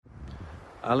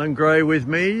Alan Gray with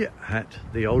me at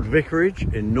the old vicarage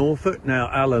in Norfolk. Now,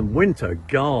 Alan, winter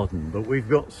garden, but we've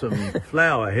got some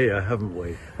flower here, haven't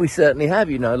we? We certainly have.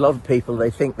 You know, a lot of people,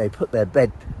 they think they put their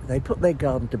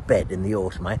garden to bed in the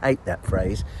autumn. I hate that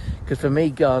phrase, because for me,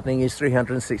 gardening is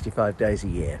 365 days a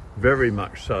year. Very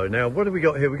much so. Now, what have we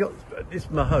got here? We've got this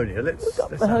Mahonia. Let's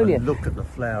have a look at the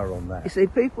flower on that. You see,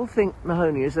 people think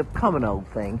Mahonia is a common old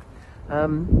thing,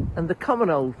 and the common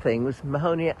old thing was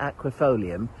Mahonia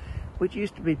aquifolium, which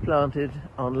used to be planted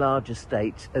on large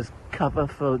estates as cover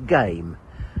for game.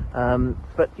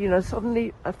 But, you know,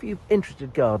 suddenly a few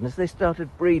interested gardeners, they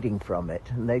started breeding from it,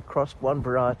 and they crossed one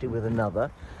variety with another.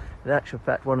 In actual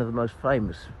fact, one of the most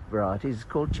famous varieties is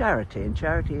called Charity, and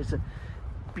Charity is a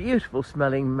beautiful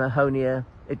smelling Mahonia.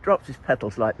 It drops its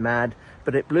petals like mad,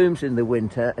 but it blooms in the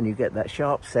winter, and you get that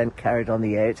sharp scent carried on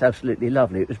the air. It's absolutely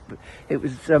lovely. It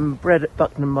was bred at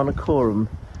Buckingham Monacorum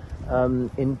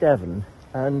in Devon.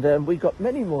 And we got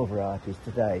many more varieties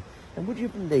today. And would you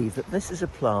believe that this is a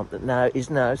plant that is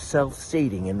now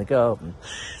self-seeding in the garden?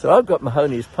 So I've got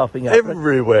Mahonias popping up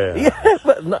everywhere. Yeah,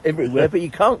 well, not everywhere, but you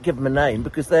can't give them a name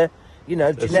because they're, you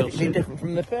know, genetically different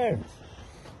from their parents.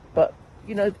 But,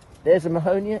 you know, there's a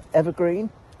Mahonia, evergreen,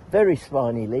 very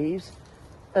spiny leaves,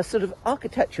 a sort of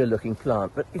architecture-looking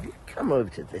plant. But if you come over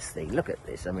to this thing, look at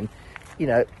this. I mean, you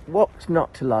know, what's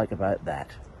not to like about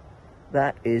that?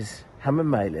 That is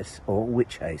Hamamelis, or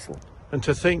witch hazel. And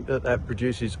to think that that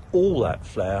produces all that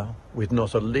flower with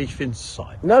not a leaf in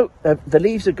sight. No, the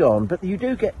leaves are gone, but you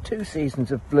do get 2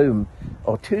 seasons of bloom,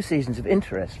 or 2 seasons of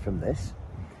interest from this.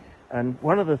 And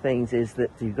one of the things is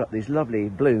that you've got these lovely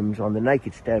blooms on the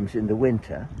naked stems in the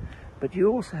winter, but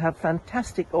you also have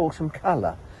fantastic autumn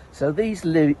colour. So these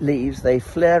leaves, they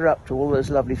flare up to all those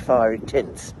lovely fiery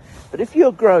tints. But if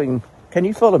you're growing, can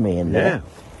you follow me in there?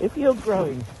 Yeah. If you're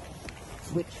growing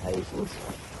witch hazels,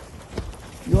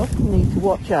 you often need to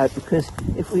watch out, because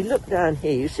if we look down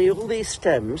here, you see all these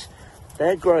stems,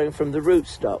 they're growing from the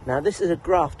rootstock. Now this is a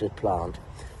grafted plant,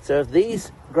 so if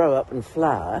these grow up and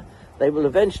flower, they will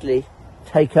eventually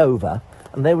take over,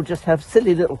 and they will just have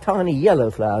silly little tiny yellow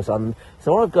flowers on them.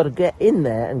 So I've got to get in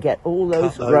there and get all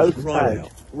those growths out,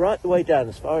 right the way down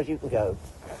as far as you can go.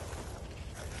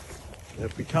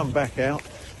 If we come back out,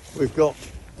 we've got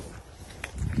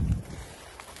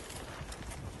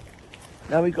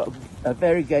now we've got a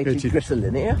variegated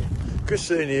Griselinia.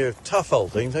 Griselinia, tough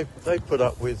old things. They put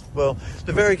up with, well,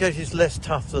 the variegated is less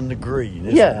tough than the green,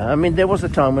 isn't it? I mean, there was a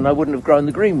time when I wouldn't have grown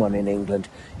the green one in England.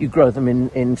 You grow them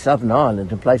in Southern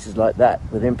Ireland and places like that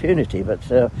with impunity, but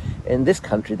in this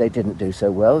country they didn't do so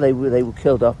well. They were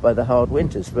killed off by the hard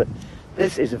winters, but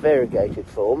this is a variegated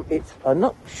form. I'm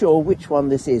not sure which one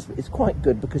this is, but it's quite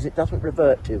good because it doesn't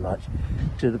revert too much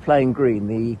to the plain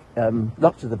green.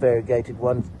 Lots of the variegated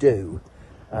ones do.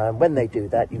 When they do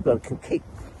that, you've got to keep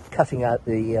cutting out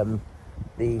the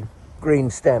green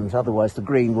stems, otherwise the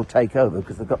green will take over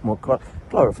because they've got more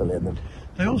chlorophyll in them.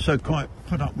 They also quite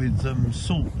put up with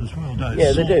salt as well, don't they?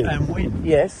 Yeah, they do. Salt and wind.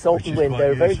 Yes, salt and wind.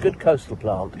 They're a very good coastal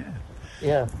plant. Yeah.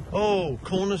 Yeah. Oh,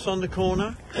 cornice on the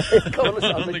corner. Cornice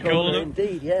on the corner,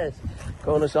 indeed, yes.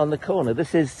 Cornice on the corner.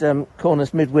 This is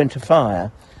Cornice Midwinter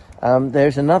Fire.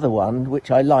 There's another one which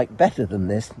I like better than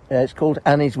this. It's called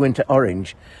Annie's Winter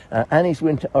Orange. Annie's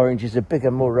Winter Orange is a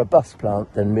bigger, more robust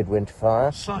plant than Midwinter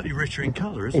Fire. Slightly richer in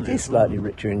colour, isn't it? It is slightly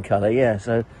richer in colour,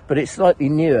 yeah. But it's slightly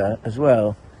newer as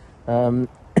well. And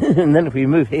then if we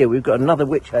move here, we've got another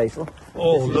witch hazel.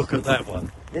 Oh, look at that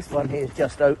one. This one here is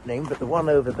just opening, but the one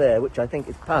over there, which I think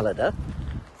is Pallida,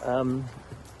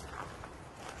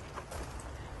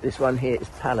 this one here is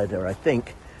Pallida, I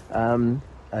think.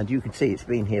 And you can see it's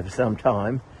been here for some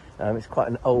time. It's quite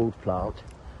an old plant.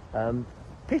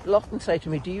 People often say to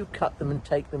me, do you cut them and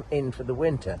take them in for the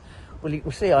winter? Well, you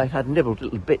can see I had nibbled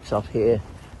little bits off here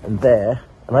and there,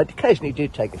 and I occasionally do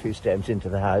take a few stems into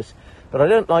the house, but I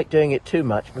don't like doing it too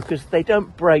much because they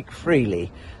don't break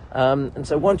freely. And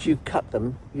so once you cut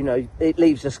them, you know, it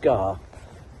leaves a scar.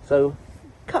 So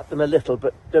cut them a little,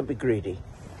 but don't be greedy.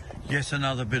 Yes,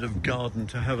 another bit of garden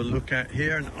to have a look at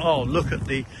here. And oh, look at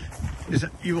is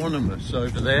it euonymus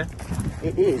over there?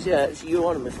 It is, yeah, it's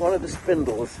euonymus, one of the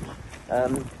spindles.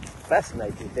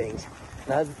 Fascinating things.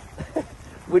 Now,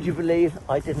 would you believe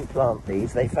I didn't plant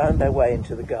these? They found their way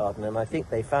into the garden, and I think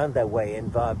they found their way in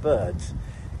via birds.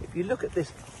 If you look at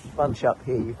this bunch up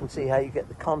here, you can see how you get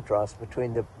the contrast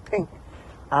between the pink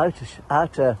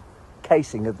outer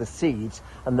casing of the seeds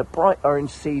and the bright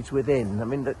orange seeds within. I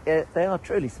mean, they are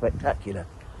truly spectacular.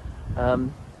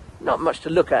 Not much to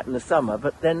look at in the summer,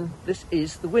 but then this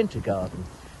is the winter garden,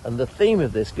 and the theme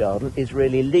of this garden is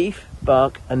really leaf,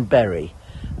 bark and berry.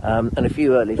 and a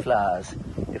few early flowers.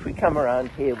 If we come around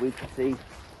here, we can see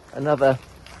another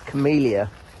camellia.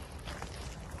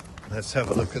 Let's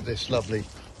have a look at this lovely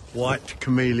white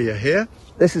camellia here.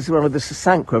 This is one of the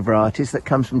Sasanqua varieties that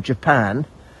comes from Japan,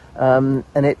 and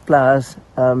it flowers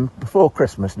before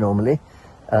Christmas normally,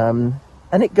 and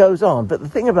it goes on. But the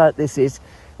thing about this is,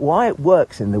 why it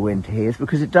works in the winter here is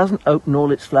because it doesn't open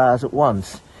all its flowers at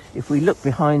once. If we look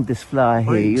behind this flower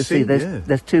here, you'll see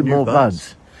there's two more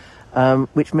buds,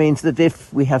 which means that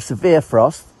if we have severe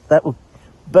frost, that will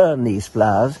burn these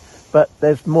flowers, but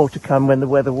there's more to come when the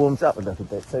weather warms up a little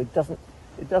bit. So it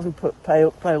doesn't play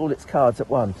all its cards at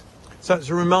once. So it's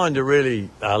a reminder, really,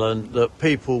 Alan, that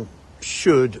people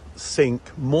should think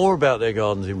more about their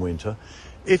gardens in winter.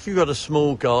 If you've got a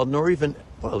small garden, or even,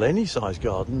 well, any size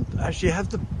garden, actually have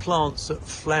the plants that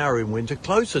flower in winter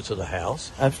closer to the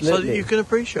house. Absolutely. So that you can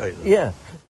appreciate them. Yeah.